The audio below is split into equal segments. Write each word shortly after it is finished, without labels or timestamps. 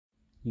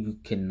You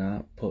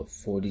cannot put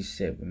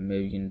 $47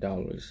 million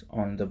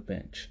on the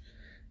bench.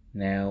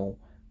 Now,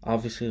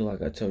 obviously,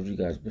 like I told you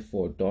guys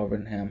before,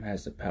 Darvin Ham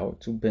has the power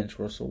to bench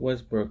Russell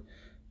Westbrook.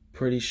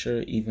 Pretty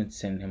sure even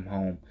send him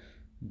home.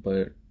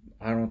 But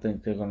I don't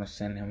think they're going to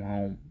send him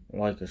home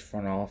like his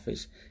front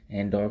office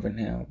and Darvin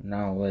Ham.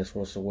 Not unless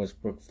Russell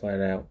Westbrook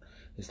flat out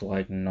is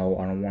like, no,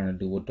 I don't want to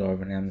do what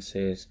Darvin Ham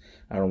says.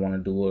 I don't want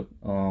to do what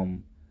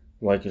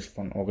like his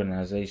front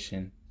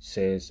organization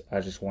says.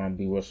 I just want to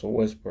be Russell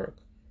Westbrook.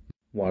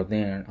 While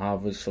then,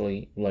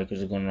 obviously,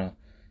 Lakers are going to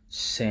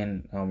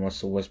send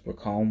Russell Westbrook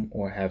home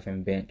or have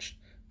him benched.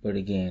 But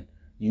again,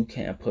 you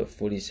can't put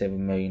 $47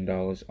 million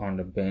on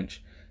the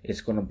bench.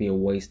 It's going to be a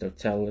waste of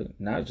talent,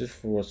 not just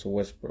for Russell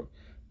Westbrook,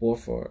 but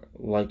for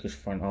Lakers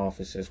front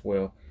office as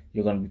well.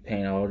 You're going to be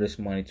paying all this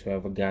money to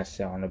have a guy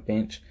sit on the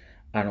bench?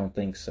 I don't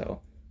think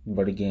so.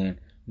 But again,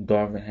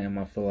 Darvin Ham,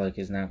 I feel like,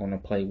 is not going to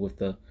play with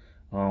the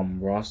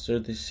roster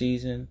this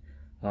season.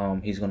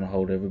 He's going to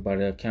hold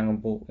everybody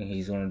accountable, and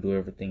he's going to do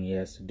everything he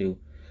has to do.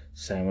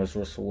 Same as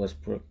Russell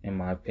Westbrook, in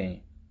my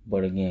opinion.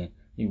 But again,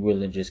 you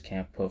really just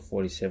can't put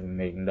 $47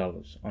 million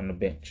on the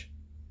bench.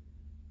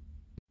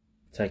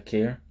 Take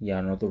care.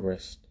 Y'all know the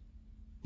rest.